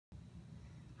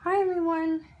Hi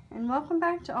everyone, and welcome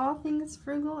back to All Things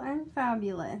Frugal and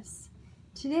Fabulous.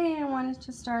 Today I wanted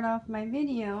to start off my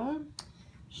video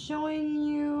showing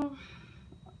you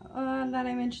that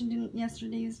I mentioned in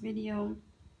yesterday's video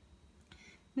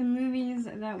the movies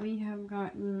that we have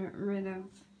gotten rid of.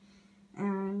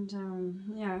 And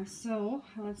yeah, so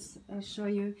let's show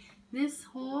you. This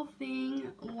whole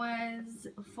thing was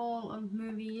full of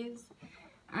movies,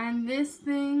 and this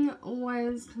thing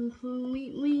was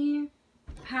completely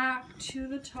packed to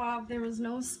the top. There was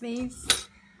no space.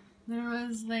 There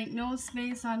was like no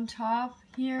space on top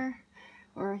here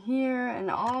or here,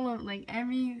 and all of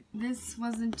this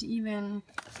wasn't even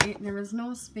there was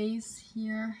no space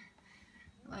here.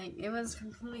 Like, it was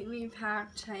completely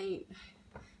packed tight,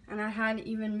 and I had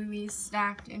even movies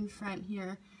stacked in front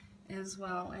here as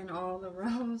well in all the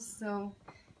rows. So,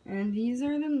 and these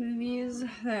are the movies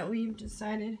that we've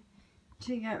decided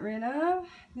to get rid of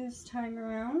this time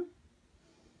around.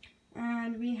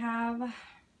 And we have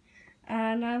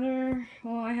another,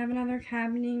 I have another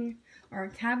filing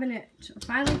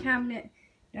cabinet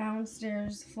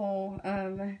downstairs full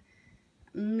of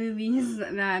movies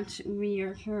that we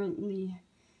are currently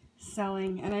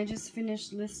selling. And I just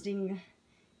finished listing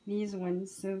these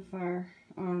ones so far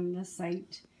on the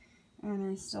site,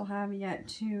 and I still have yet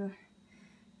to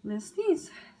list these.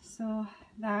 So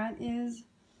that is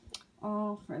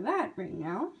all for that right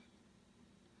now.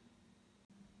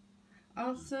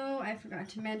 Also, I forgot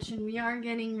to mention, we are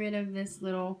getting rid of this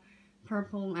little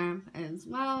purple lamp as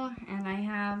well, and I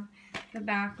have the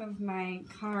back of my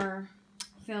car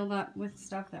filled up with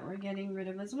stuff that we're getting rid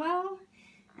of as well,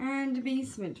 and a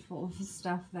basement full of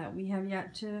stuff that we have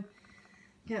yet to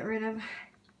get rid of,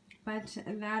 but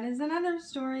that is another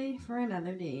story for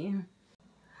another day.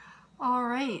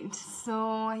 Alright,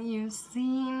 so you've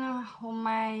seen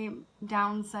my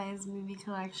downsized movie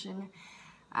collection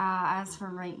as for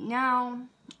right now,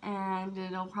 and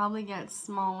it'll probably get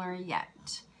smaller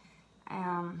yet.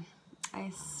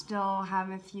 I still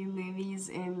have a few movies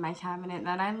in my cabinet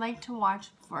that I'd like to watch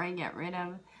before I get rid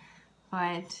of,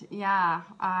 but yeah,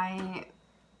 I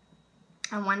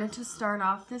wanted to start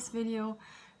off this video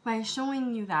by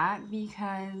showing you that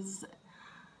because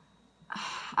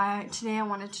today I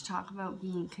wanted to talk about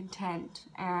being content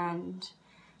and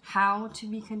how to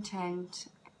be content,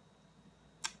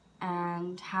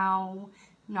 and how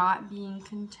not being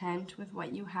content with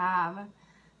what you have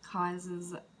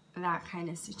causes that kind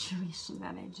of situation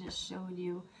that I just showed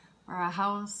you, or a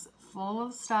house full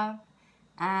of stuff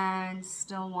and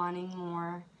still wanting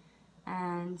more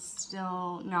and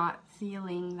still not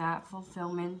feeling that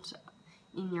fulfillment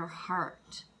in your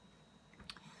heart.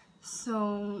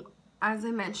 So, as I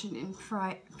mentioned in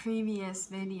previous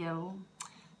video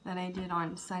that I did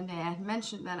on Sunday, I had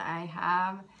mentioned that I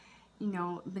have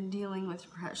been dealing with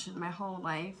depression my whole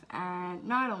life, and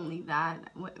not only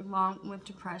that, along with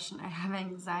depression, I have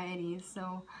anxiety,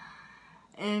 so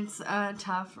it's a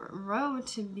tough road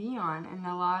to be on, and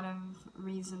a lot of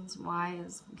reasons why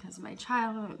is because of my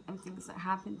childhood and things that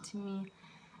happened to me,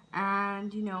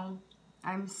 and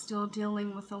I'm still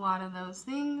dealing with a lot of those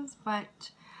things, but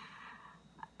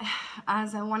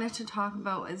as I wanted to talk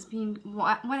about is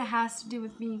what it has to do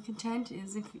with being content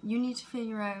is if you need to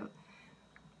figure out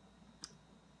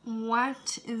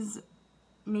what is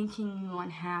making you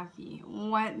unhappy,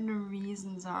 what the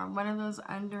reasons are, what are those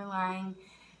underlying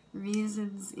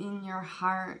reasons in your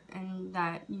heart, and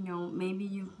that maybe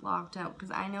you've blocked out, because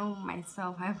I know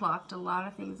myself, I blocked a lot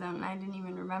of things out and I didn't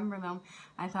even remember them.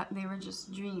 I thought they were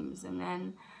just dreams, and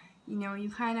then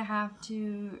you kind of have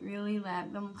to really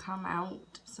let them come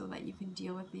out so that you can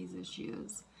deal with these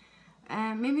issues.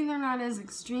 And maybe they're not as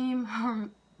extreme,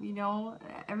 or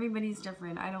everybody's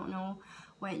different. I don't know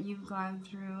what you've gone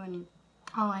through, and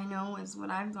all I know is what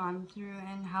I've gone through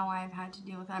and how I've had to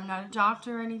deal with it. I'm not a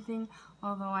doctor or anything,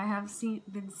 although I have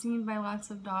been seen by lots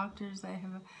of doctors. I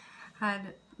have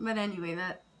had, but anyway,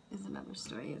 that is another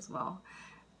story as well.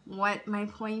 What my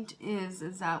point is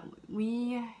that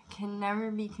we can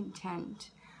never be content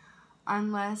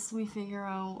unless we figure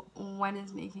out what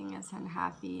is making us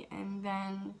unhappy and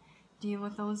then deal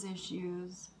with those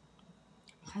issues.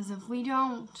 Because if we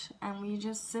don't, and we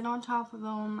just sit on top of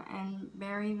them and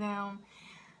bury them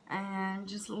and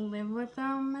just live with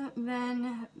them,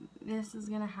 then this is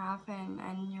going to happen,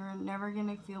 and you're never going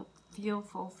to feel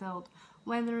fulfilled.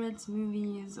 Whether it's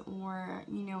movies or,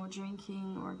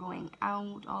 drinking or going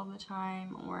out all the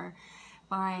time or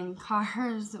buying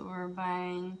cars or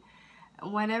buying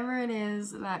whatever it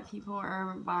is that people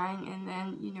are buying, and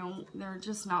then, they're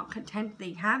just not content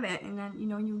they have it, and then,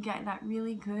 you get that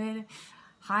really good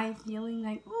high feeling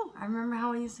like, oh, I remember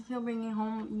how I used to feel bringing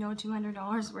home, you know,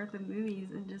 $200 worth of movies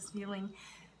and just feeling,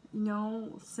 you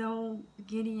know, so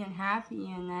giddy and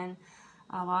happy. And then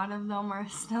a lot of them are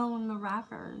still in the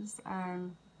wrappers, or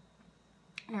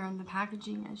in the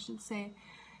packaging, I should say.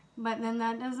 But then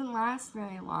that doesn't last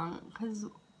very long, because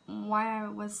why I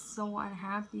was so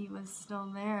unhappy was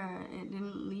still there. It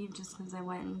didn't leave just because I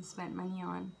went and spent money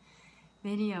on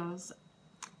videos.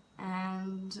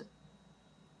 And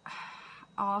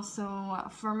also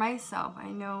for myself, I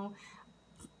know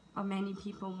many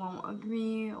people won't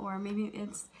agree, or maybe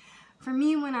it's for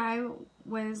me, when I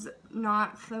was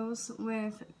not close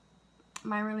with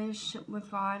my relationship with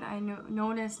God, I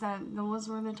noticed that those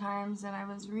were the times that I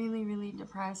was really, really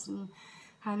depressed and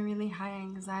had really high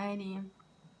anxiety.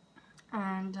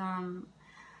 And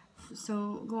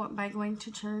so by going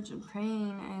to church and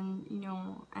praying, and you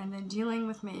know, and then dealing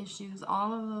with my issues,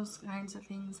 all of those kinds of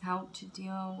things helped to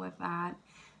deal with that,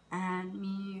 and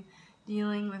me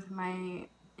dealing with my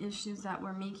issues that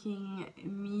were making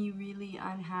me really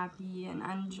unhappy and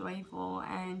unjoyful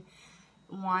and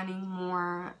wanting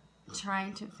more,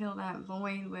 trying to fill that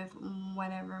void with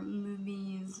whatever,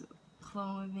 movies,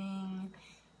 clothing,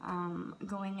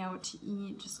 going out to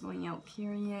eat, just going out,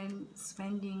 period,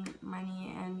 spending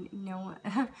money. And you know,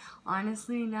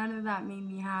 honestly, none of that made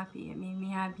me happy. It made me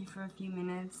happy for a few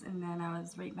minutes, and then I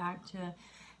was right back to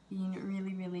being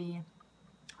really, really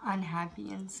unhappy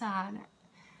and sad.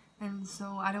 And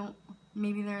so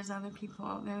maybe there's other people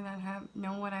out there that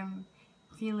know what I'm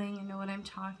feeling and know what I'm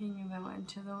talking about. And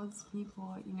to those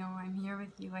people, you know, I'm here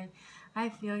with you. I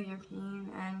feel your pain,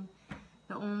 and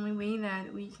the only way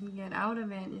that we can get out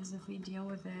of it is if we deal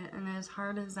with it. And as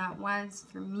hard as that was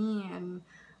for me, and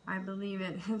I believe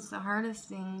it's the hardest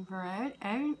thing for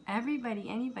everybody,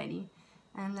 anybody.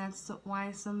 And that's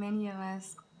why so many of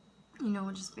us, you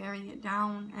know, just bury it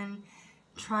down and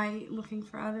try looking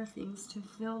for other things to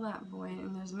fill that void.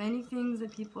 And there's many things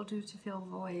that people do to fill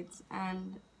voids,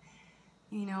 and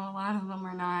you know, a lot of them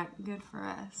are not good for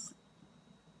us.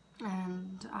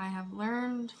 And I have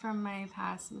learned from my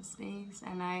past mistakes,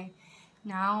 and I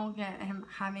now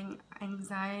having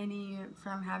anxiety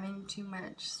from having too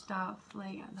much stuff,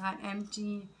 like that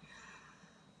empty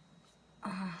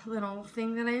little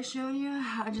thing that I showed you.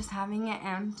 Just having it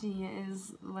empty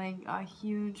is like a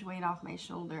huge weight off my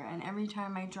shoulder, and every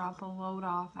time I drop a load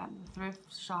off at the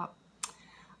thrift shop,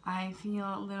 I feel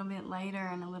a little bit lighter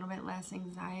and a little bit less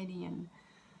anxiety. And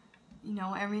you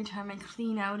know, every time I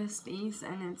clean out a space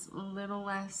and it's a little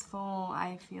less full,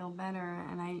 I feel better.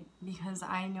 And because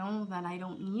I know that I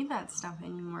don't need that stuff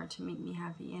anymore to make me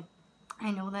happy.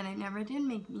 I know that it never did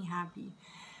make me happy.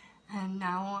 And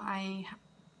now I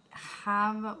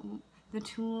have the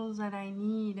tools that I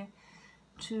need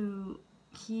to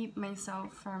keep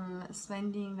myself from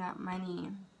spending that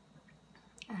money,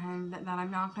 and that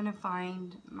I'm not going to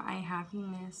find my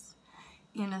happiness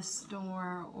in a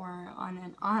store or on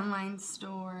an online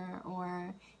store,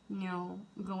 or you know,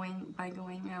 going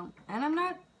out. And I'm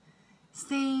not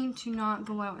saying to not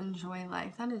go out and enjoy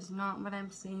life. That is not what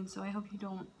I'm saying. So I hope you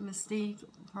don't mistake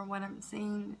for what I'm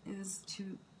saying is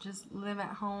to just live at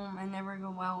home and never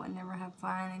go out and never have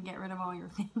fun and get rid of all your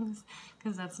things,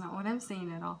 because that's not what I'm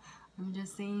saying at all. I'm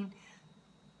just saying,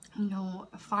 you know,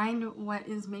 find what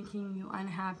is making you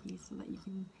unhappy so that you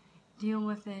can deal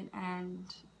with it, and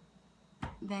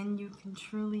then you can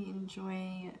truly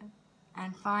enjoy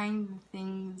and find the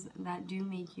things that do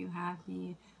make you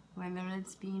happy, whether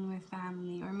it's being with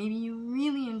family, or maybe you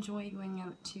really enjoy going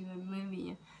out to a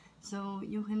movie. So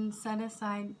you can set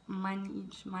aside money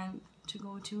each month to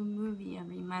go to a movie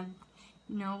every month,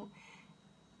 you know.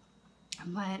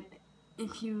 But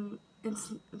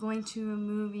it's going to a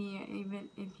movie, even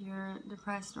if you're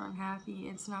depressed or unhappy,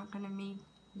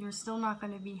 you're still not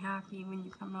going to be happy when you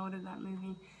come out of that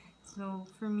movie. So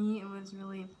for me, it was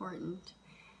really important.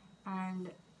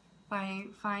 And by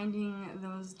finding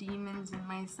those demons in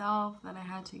myself that I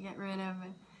had to get rid of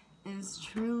is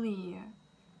truly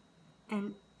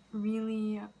and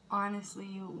really honestly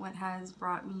what has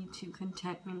brought me to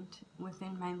contentment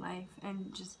within my life,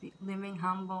 and just living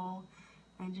humble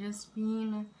and just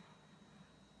being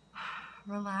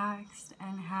relaxed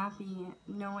and happy,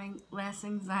 knowing less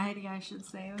anxiety, I should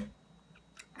say,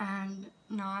 and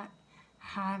not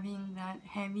having that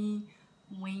heavy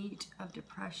weight of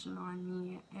depression on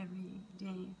me every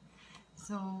day.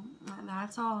 So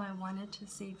that's all I wanted to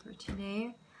say for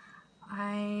today.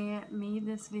 I made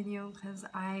this video because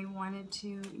I wanted to,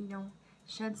 you know,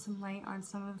 shed some light on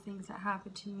some of the things that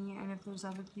happened to me, and if there's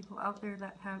other people out there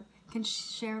that can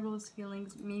share those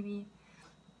feelings, maybe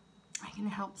I can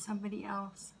help somebody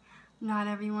else. Not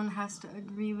everyone has to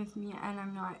agree with me, and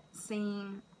I'm not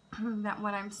saying that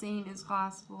what I'm saying is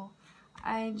gospel.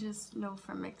 I just know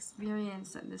from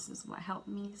experience that this is what helped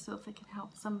me, so if it can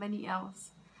help somebody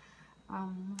else,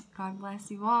 God bless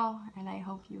you all, and I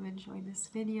hope you enjoyed this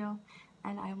video,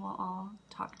 and I will all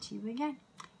talk to you again,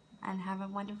 and have a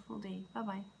wonderful day.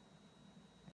 Bye-bye.